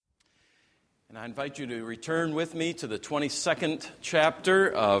And I invite you to return with me to the 22nd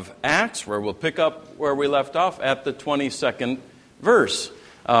chapter of Acts, where we'll pick up where we left off at the 22nd verse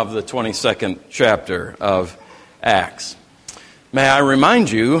of the 22nd chapter of Acts. May I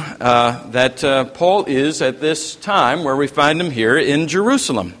remind you that Paul is at this time where we find him here in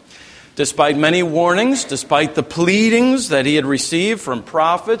Jerusalem. Despite many warnings, despite the pleadings that he had received from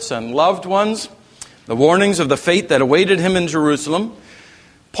prophets and loved ones, the warnings of the fate that awaited him in Jerusalem,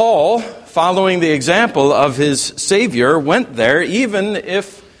 Paul, following the example of his Savior, went there, even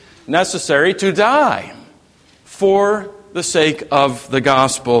if necessary, to die for the sake of the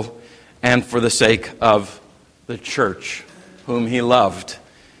gospel and for the sake of the church, whom he loved.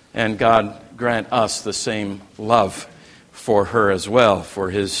 And God grant us the same love for her as well,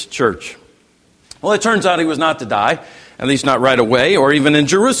 for his church. Well, it turns out he was not to die, at least not right away, or even in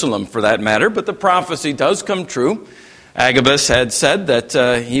Jerusalem for that matter, but the prophecy does come true. Agabus had said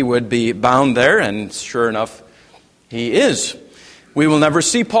that he would be bound there, and sure enough, he is. We will never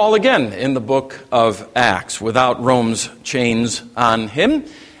see Paul again in the book of Acts without Rome's chains on him.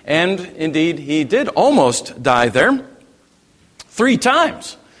 And indeed, he did almost die there 3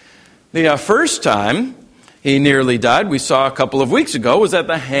 times. The first time he nearly died, we saw a couple of weeks ago, was at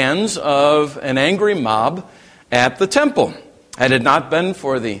the hands of an angry mob at the temple. Had it not been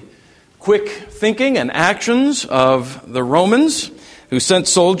for the quick thinking and actions of the Romans, who sent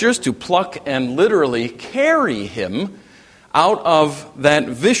soldiers to pluck and literally carry him out of that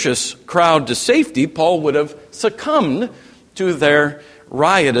vicious crowd to safety, Paul would have succumbed to their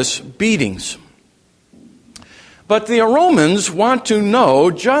riotous beatings. But the Romans want to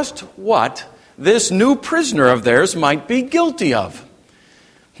know just what this new prisoner of theirs might be guilty of.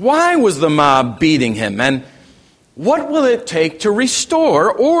 Why was the mob beating him? And what will it take to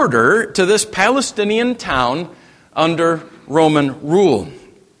restore order to this Palestinian town under Roman rule?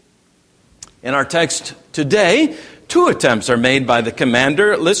 In our text today, 2 attempts are made by the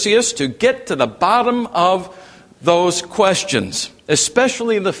commander, Lysias, to get to the bottom of those questions,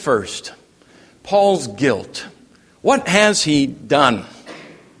 especially the first, Paul's guilt. What has he done?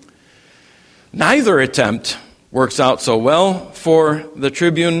 Neither attempt works out so well for the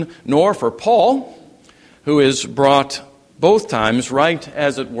tribune nor for Paul, who is brought both times right,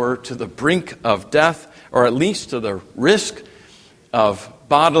 as it were, to the brink of death, or at least to the risk of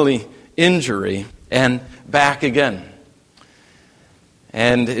bodily injury, and back again.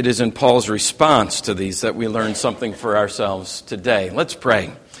 And it is in Paul's response to these that we learn something for ourselves today. Let's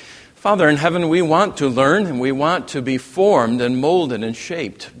pray. Father in heaven, we want to learn and we want to be formed and molded and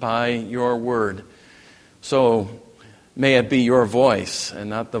shaped by your word. So may it be your voice and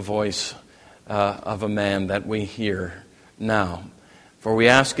not the voice of a man that we hear now. For we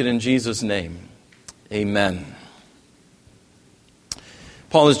ask it in Jesus' name. Amen.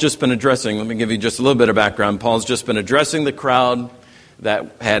 Paul has just been addressing, let me give you just a little bit of background. Paul's just been addressing the crowd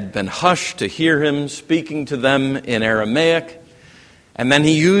that had been hushed to hear him, speaking to them in Aramaic. And then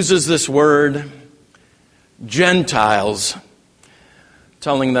he uses this word, Gentiles,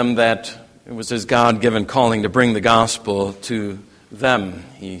 telling them that it was his God-given calling to bring the gospel to them.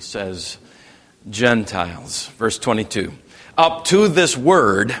 He says, Gentiles. Verse 22. Up to this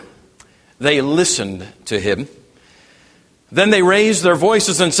word, they listened to him. Then they raised their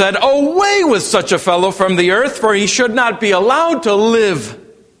voices and said, Away with such a fellow from the earth, for he should not be allowed to live.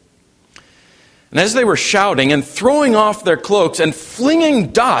 And as they were shouting and throwing off their cloaks and flinging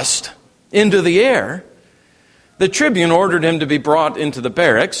dust into the air, the tribune ordered him to be brought into the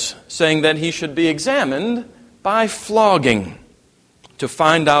barracks, saying that he should be examined by flogging to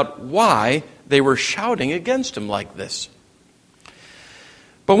find out why they were shouting against him like this.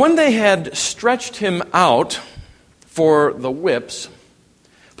 But when they had stretched him out for the whips,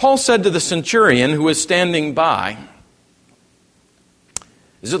 Paul said to the centurion who was standing by,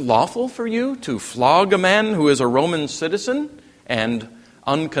 Is it lawful for you to flog a man who is a Roman citizen and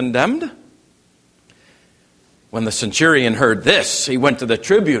uncondemned? When the centurion heard this, he went to the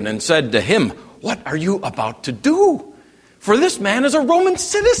tribune and said to him, What are you about to do? For this man is a Roman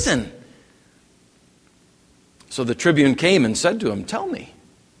citizen. So the tribune came and said to him, Tell me,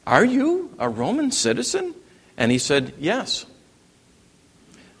 are you a Roman citizen? And he said, Yes.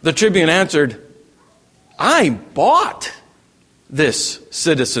 The tribune answered, I bought this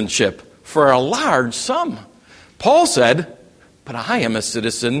citizenship for a large sum. Paul said, But I am a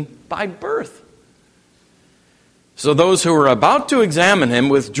citizen by birth. So those who were about to examine him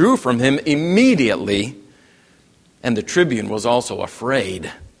withdrew from him immediately, and the tribune was also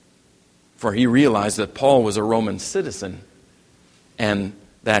afraid, for he realized that Paul was a Roman citizen and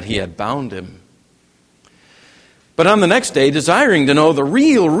that he had bound him. But on the next day, desiring to know the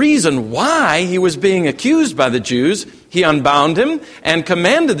real reason why he was being accused by the Jews, he unbound him and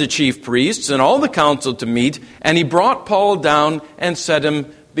commanded the chief priests and all the council to meet, and he brought Paul down and set him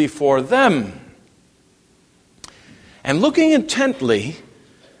before them. And looking intently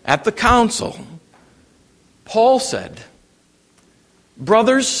at the council, Paul said,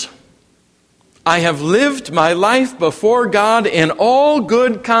 "Brothers, I have lived my life before God in all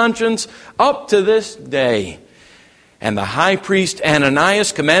good conscience up to this day." And the high priest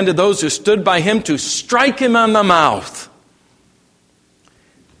Ananias commanded those who stood by him to strike him on the mouth.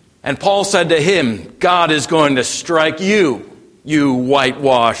 And Paul said to him, "God is going to strike you, you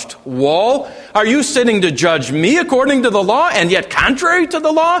whitewashed wall. Are you sitting to judge me according to the law, and yet contrary to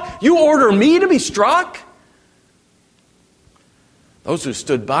the law, you order me to be struck?" Those who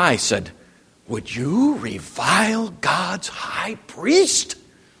stood by said, "Would you revile God's high priest?"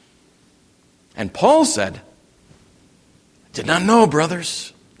 And Paul said, "Did not know,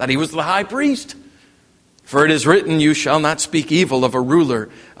 brothers, that he was the high priest. For it is written, you shall not speak evil of a ruler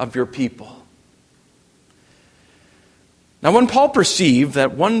of your people." Now when Paul perceived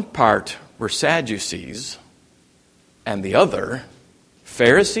that one part were Sadducees and the other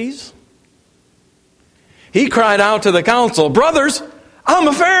Pharisees, he cried out to the council, "Brothers, I'm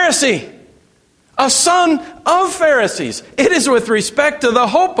a Pharisee, a son of Pharisees. It is with respect to the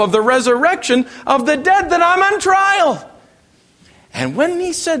hope of the resurrection of the dead that I'm on trial." And when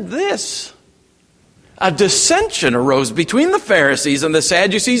he said this, a dissension arose between the Pharisees and the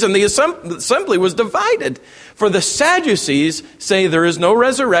Sadducees, and the assembly was divided. For the Sadducees say there is no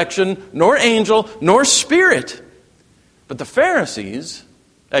resurrection, nor angel, nor spirit. But the Pharisees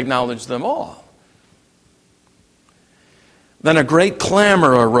acknowledge them all. Then a great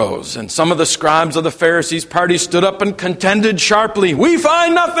clamor arose, and some of the scribes of the Pharisees' party stood up and contended sharply, "We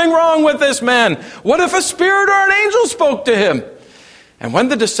find nothing wrong with this man. What if a spirit or an angel spoke to him?" And when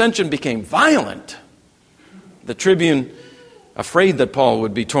the dissension became violent, the tribune, afraid that Paul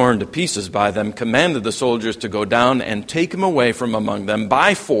would be torn to pieces by them, commanded the soldiers to go down and take him away from among them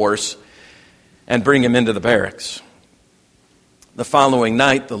by force and bring him into the barracks. The following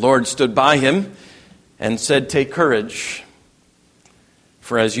night the Lord stood by him and said, "Take courage,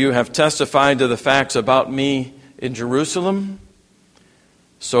 for as you have testified to the facts about me in Jerusalem,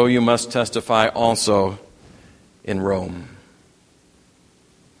 so you must testify also in Rome."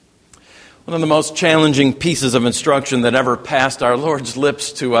 One of the most challenging pieces of instruction that ever passed our Lord's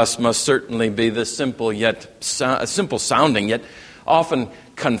lips to us must certainly be the simple sounding yet often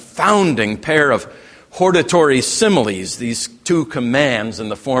confounding pair of hortatory similes. These two commands in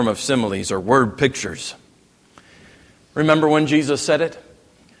the form of similes or word pictures. Remember when Jesus said it?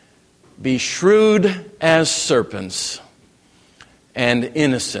 "Be shrewd as serpents and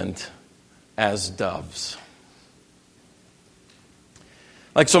innocent as doves."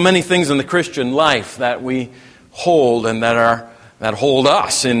 Like so many things in the Christian life that we hold and that hold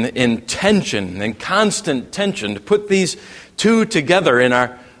us in tension, in constant tension, to put these two together in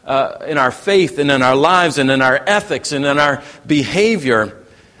our faith and in our lives and in our ethics and in our behavior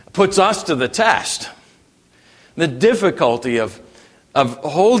puts us to the test. The difficulty of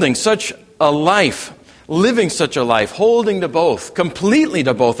holding such a life, living such a life, holding to both, completely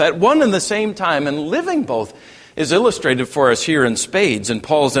to both, at one and the same time, and living both, is illustrated for us here in spades in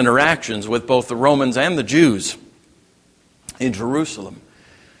Paul's interactions with both the Romans and the Jews in Jerusalem.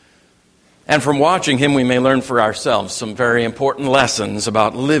 And from watching him, we may learn for ourselves some very important lessons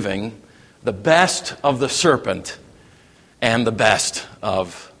about living the best of the serpent and the best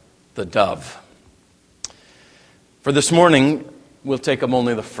of the dove. For this morning, we'll take up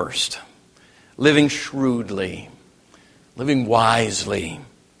only the first. Living shrewdly, living wisely.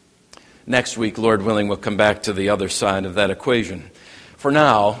 Next week, Lord willing, we'll come back to the other side of that equation. For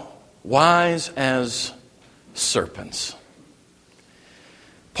now, wise as serpents.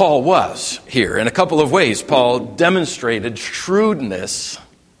 Paul was here in a couple of ways. Paul demonstrated shrewdness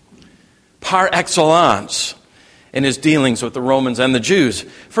par excellence in his dealings with the Romans and the Jews.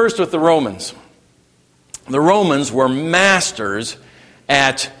 First with the Romans. The Romans were masters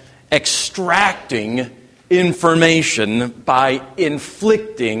at extracting information by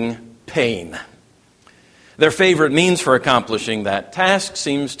inflicting pain. Their favorite means for accomplishing that task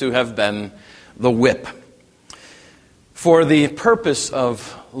seems to have been the whip. For the purpose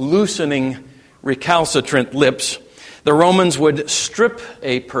of loosening recalcitrant lips, the Romans would strip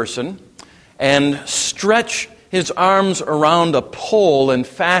a person and stretch his arms around a pole and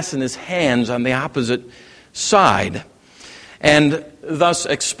fasten his hands on the opposite side, and thus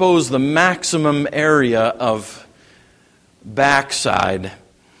expose the maximum area of backside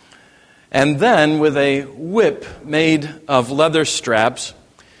and then with a whip made of leather straps,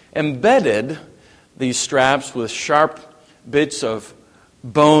 embedded these straps with sharp bits of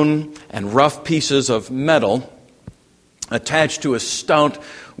bone and rough pieces of metal attached to a stout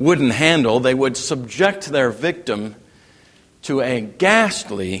wooden handle. They would subject their victim to a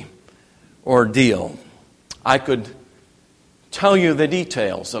ghastly ordeal. I could tell you the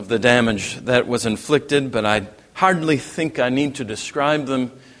details of the damage that was inflicted, but I hardly think I need to describe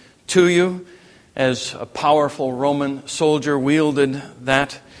them to you. As a powerful Roman soldier wielded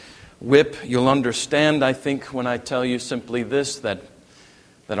that whip, you'll understand, I think, when I tell you simply this, that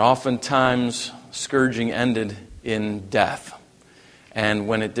oftentimes scourging ended in death. And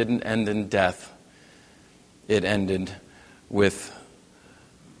when it didn't end in death, it ended with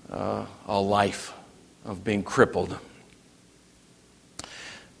a life of being crippled.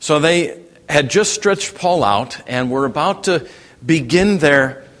 So they had just stretched Paul out and were about to begin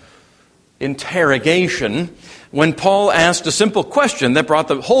their interrogation when Paul asked a simple question that brought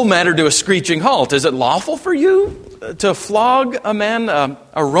the whole matter to a screeching halt. Is it lawful for you to flog a man,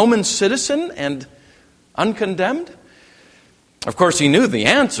 a Roman citizen, and uncondemned? Of course, he knew the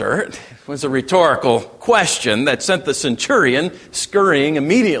answer. It was a rhetorical question that sent the centurion scurrying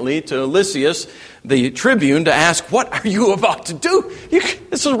immediately to Lysias, the tribune, to ask, what are you about to do? This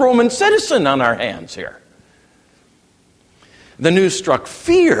is a Roman citizen on our hands here. The news struck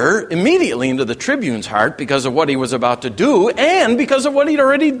fear immediately into the tribune's heart because of what he was about to do and because of what he'd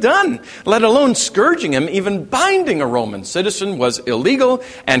already done. Let alone scourging him, even binding a Roman citizen was illegal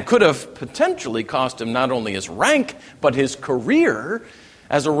and could have potentially cost him not only his rank, but his career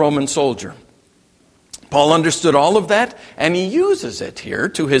as a Roman soldier. Paul understood all of that, and he uses it here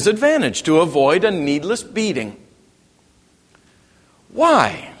to his advantage to avoid a needless beating.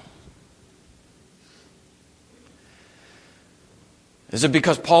 Why? Is it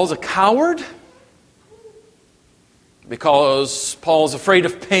because Paul's a coward? Because Paul's afraid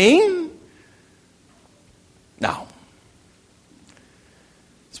of pain? No.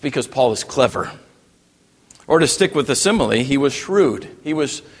 It's because Paul is clever. Or to stick with the simile, he was shrewd. He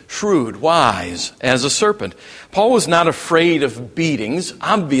was shrewd, wise as a serpent. Paul was not afraid of beatings,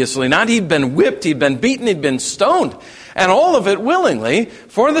 obviously not. He'd been whipped, he'd been beaten, he'd been stoned. And all of it willingly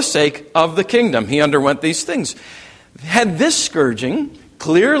for the sake of the kingdom. He underwent these things. Had this scourging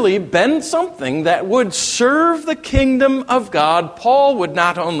clearly been something that would serve the kingdom of God, Paul would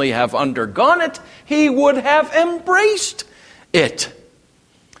not only have undergone it, he would have embraced it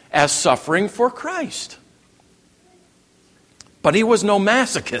as suffering for Christ. But he was no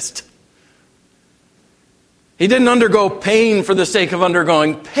masochist. He didn't undergo pain for the sake of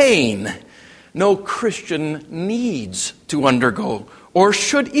undergoing pain. No Christian needs to undergo or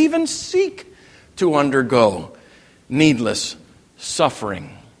should even seek to undergo needless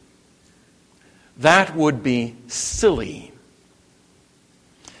suffering. That would be silly.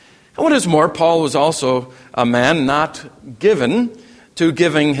 And what is more, Paul was also a man not given to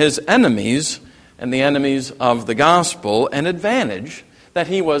giving his enemies and the enemies of the gospel an advantage that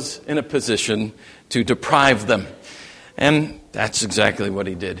he was in a position to deprive them. And that's exactly what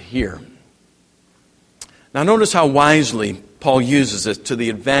he did here. Now notice how wisely Paul uses it to the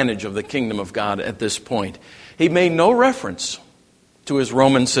advantage of the kingdom of God at this point. He made no reference to his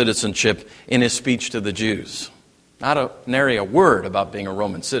Roman citizenship in his speech to the Jews. Not nary a word about being a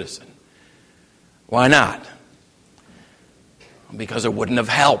Roman citizen. Why not? Because it wouldn't have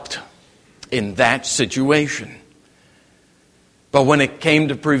helped in that situation. But when it came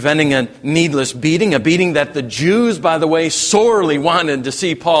to preventing a needless beating, a beating that the Jews, by the way, sorely wanted to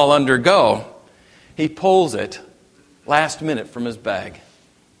see Paul undergo, he pulls it last minute from his bag.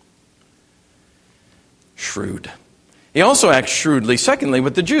 Shrewd. He also acts shrewdly, secondly,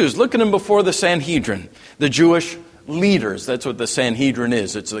 with the Jews. Look at him before the Sanhedrin, the Jewish leaders. That's what the Sanhedrin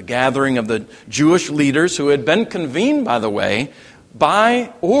is. It's a gathering of the Jewish leaders who had been convened, by the way,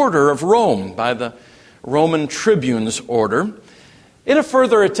 by order of Rome, by the Roman tribune's order, in a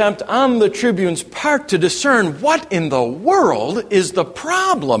further attempt on the tribune's part to discern what in the world is the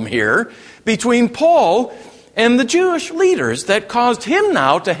problem here between Paul and the Jewish leaders that caused him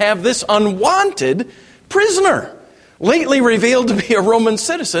now to have this unwanted prisoner, lately revealed to be a Roman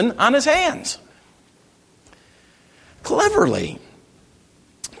citizen, on his hands. Cleverly,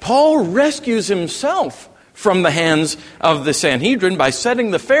 Paul rescues himself from the hands of the Sanhedrin by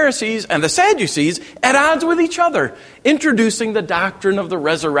setting the Pharisees and the Sadducees at odds with each other, introducing the doctrine of the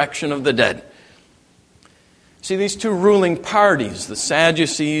resurrection of the dead. See, these two ruling parties, the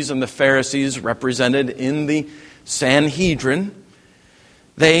Sadducees and the Pharisees, represented in the Sanhedrin,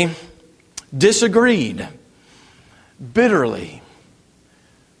 they disagreed bitterly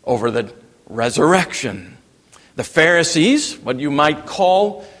over the resurrection. The Pharisees, what you might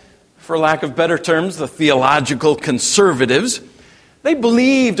call, for lack of better terms, the theological conservatives, they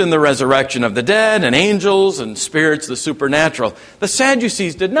believed in the resurrection of the dead and angels and spirits, the supernatural. The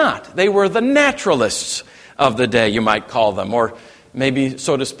Sadducees did not. They were the naturalists of the day, you might call them, or maybe,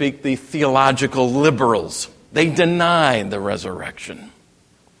 so to speak, the theological liberals. They denied the resurrection.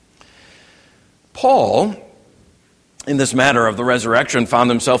 Paul, in this matter of the resurrection, found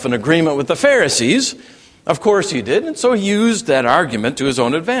himself in agreement with the Pharisees. Of course he did, and so he used that argument to his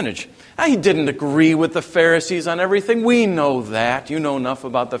own advantage. He didn't agree with the Pharisees on everything. We know that. You know enough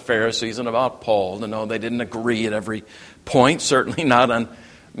about the Pharisees and about Paul to know they didn't agree at every point, certainly not on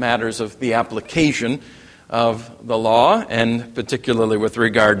matters of the application of the law, and particularly with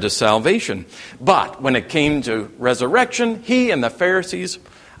regard to salvation. But when it came to resurrection, he and the Pharisees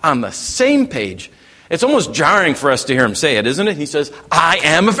on the same page. It's almost jarring for us to hear him say it, isn't it? He says, I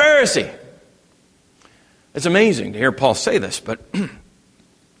am a Pharisee. It's amazing to hear Paul say this, but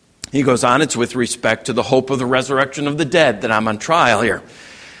he goes on, it's with respect to the hope of the resurrection of the dead that I'm on trial here.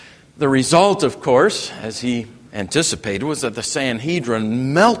 The result, of course, as he anticipated, was that the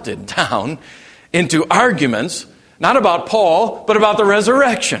Sanhedrin melted down into arguments, not about Paul, but about the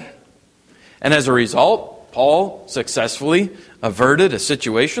resurrection. And as a result, Paul successfully averted a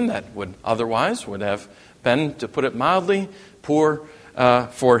situation that would otherwise would have been, to put it mildly, poor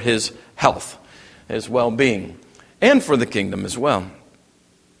for his health, his well-being, and for the kingdom as well.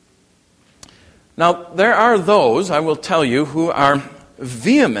 Now, there are those, I will tell you, who are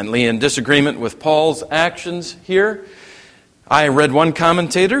vehemently in disagreement with Paul's actions here. I read one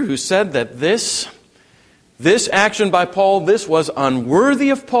commentator who said that this action by Paul, this was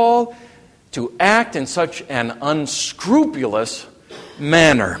unworthy of Paul to act in such an unscrupulous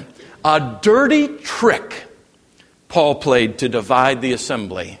manner. A dirty trick Paul played to divide the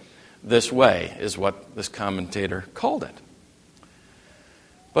assembly this way, is what this commentator called it.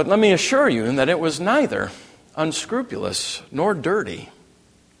 But let me assure you that it was neither unscrupulous nor dirty.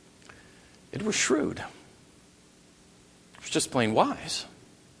 It was shrewd. It was just plain wise.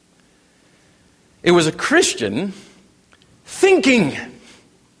 It was a Christian thinking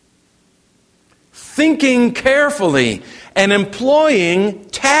carefully and employing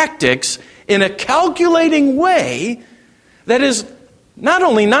tactics in a calculating way that is not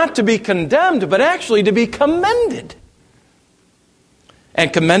only not to be condemned, but actually to be commended.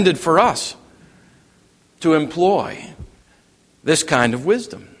 And commended for us to employ this kind of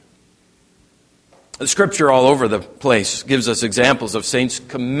wisdom. The Scripture all over the place gives us examples of saints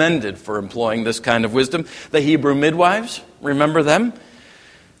commended for employing this kind of wisdom. The Hebrew midwives, remember them?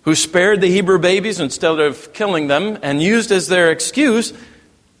 Who spared the Hebrew babies instead of killing them and used as their excuse,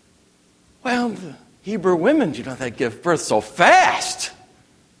 well, the Hebrew women, they give birth so fast.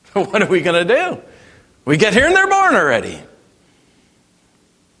 What are we going to do? We get here and they're born already.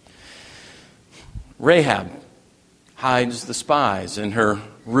 Rahab hides the spies in her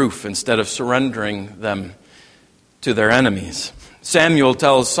roof instead of surrendering them to their enemies. Samuel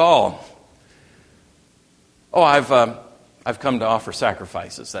tells Saul, I've come to offer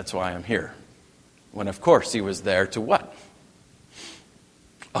sacrifices. That's why I'm here. When, of course, he was there to what?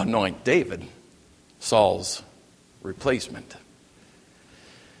 Anoint David, Saul's replacement.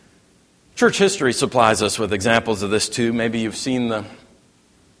 Church history supplies us with examples of this too. Maybe you've seen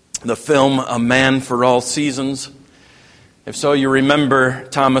the film A Man for All Seasons. If so, you remember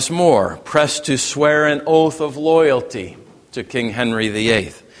Thomas More, pressed to swear an oath of loyalty to King Henry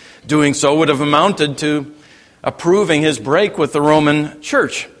VIII. Doing so would have amounted to approving his break with the Roman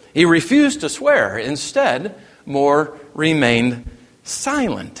Church. He refused to swear. Instead, More remained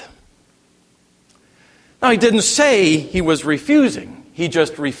silent. Now, he didn't say he was refusing. He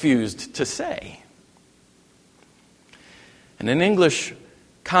just refused to say. And in English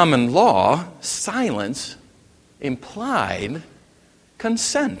common law, silence implied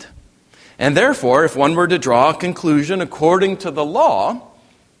consent. And therefore, if one were to draw a conclusion according to the law,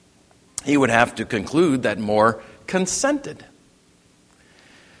 he would have to conclude that More consented.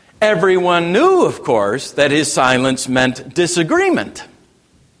 Everyone knew, of course, that his silence meant disagreement.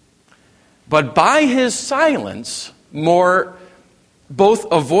 But by his silence, More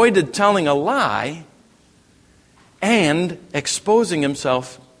both avoided telling a lie and exposing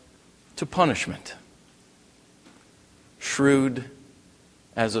himself to punishment. Shrewd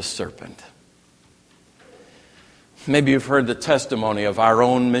as a serpent. Maybe you've heard the testimony of our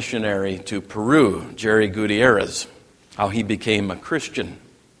own missionary to Peru, Jerry Gutierrez, how he became a Christian.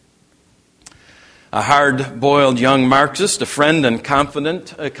 A hard-boiled young Marxist, a friend and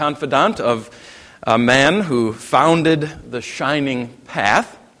confidant of a man who founded the Shining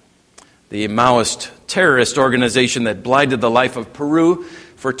Path, the Maoist terrorist organization that blighted the life of Peru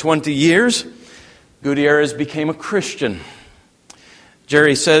for 20 years, Gutierrez became a Christian.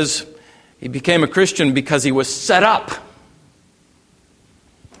 Jerry says he became a Christian because he was set up. It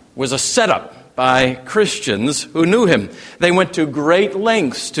was a setup by Christians who knew him. They went to great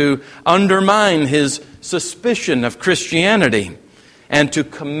lengths to undermine his suspicion of Christianity and to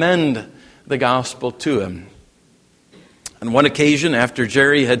commend the gospel to him. On one occasion, after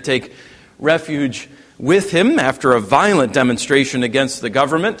Jerry had taken refuge with him after a violent demonstration against the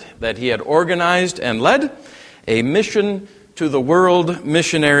government that he had organized and led, a mission to the world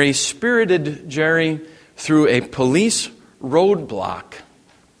missionary spirited Jerry through a police roadblock,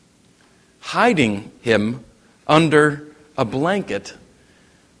 hiding him under a blanket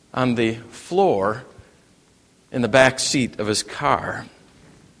on the floor in the back seat of his car.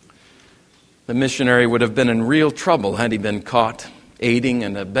 The missionary would have been in real trouble had he been caught aiding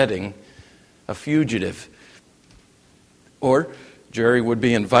and abetting a fugitive. Or Jerry would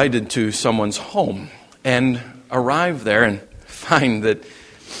be invited to someone's home and arrive there and find that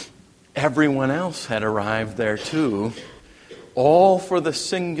everyone else had arrived there too, all for the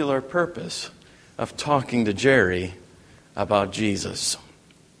singular purpose of talking to Jerry about Jesus.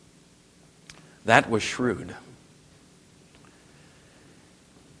 That was shrewd.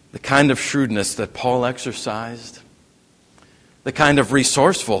 The kind of shrewdness that Paul exercised, the kind of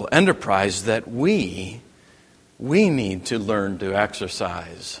resourceful enterprise that we need to learn to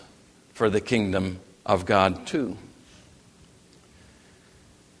exercise for the kingdom of God too.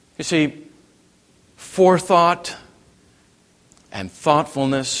 You see, forethought and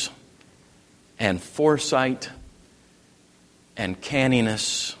thoughtfulness and foresight and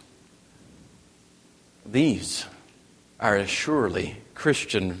canniness, these are as surely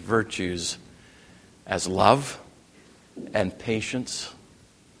Christian virtues as love and patience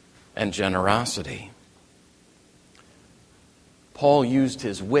and generosity. Paul used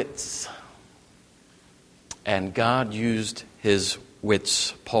his wits, and God used his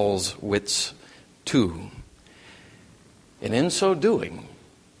wits, Paul's wits, too. And in so doing,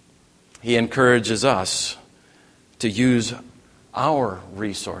 he encourages us to use our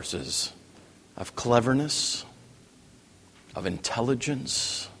resources of cleverness, of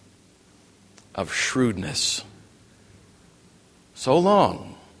intelligence, of shrewdness, so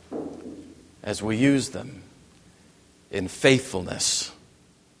long as we use them in faithfulness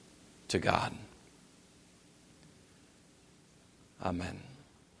to God. Amen.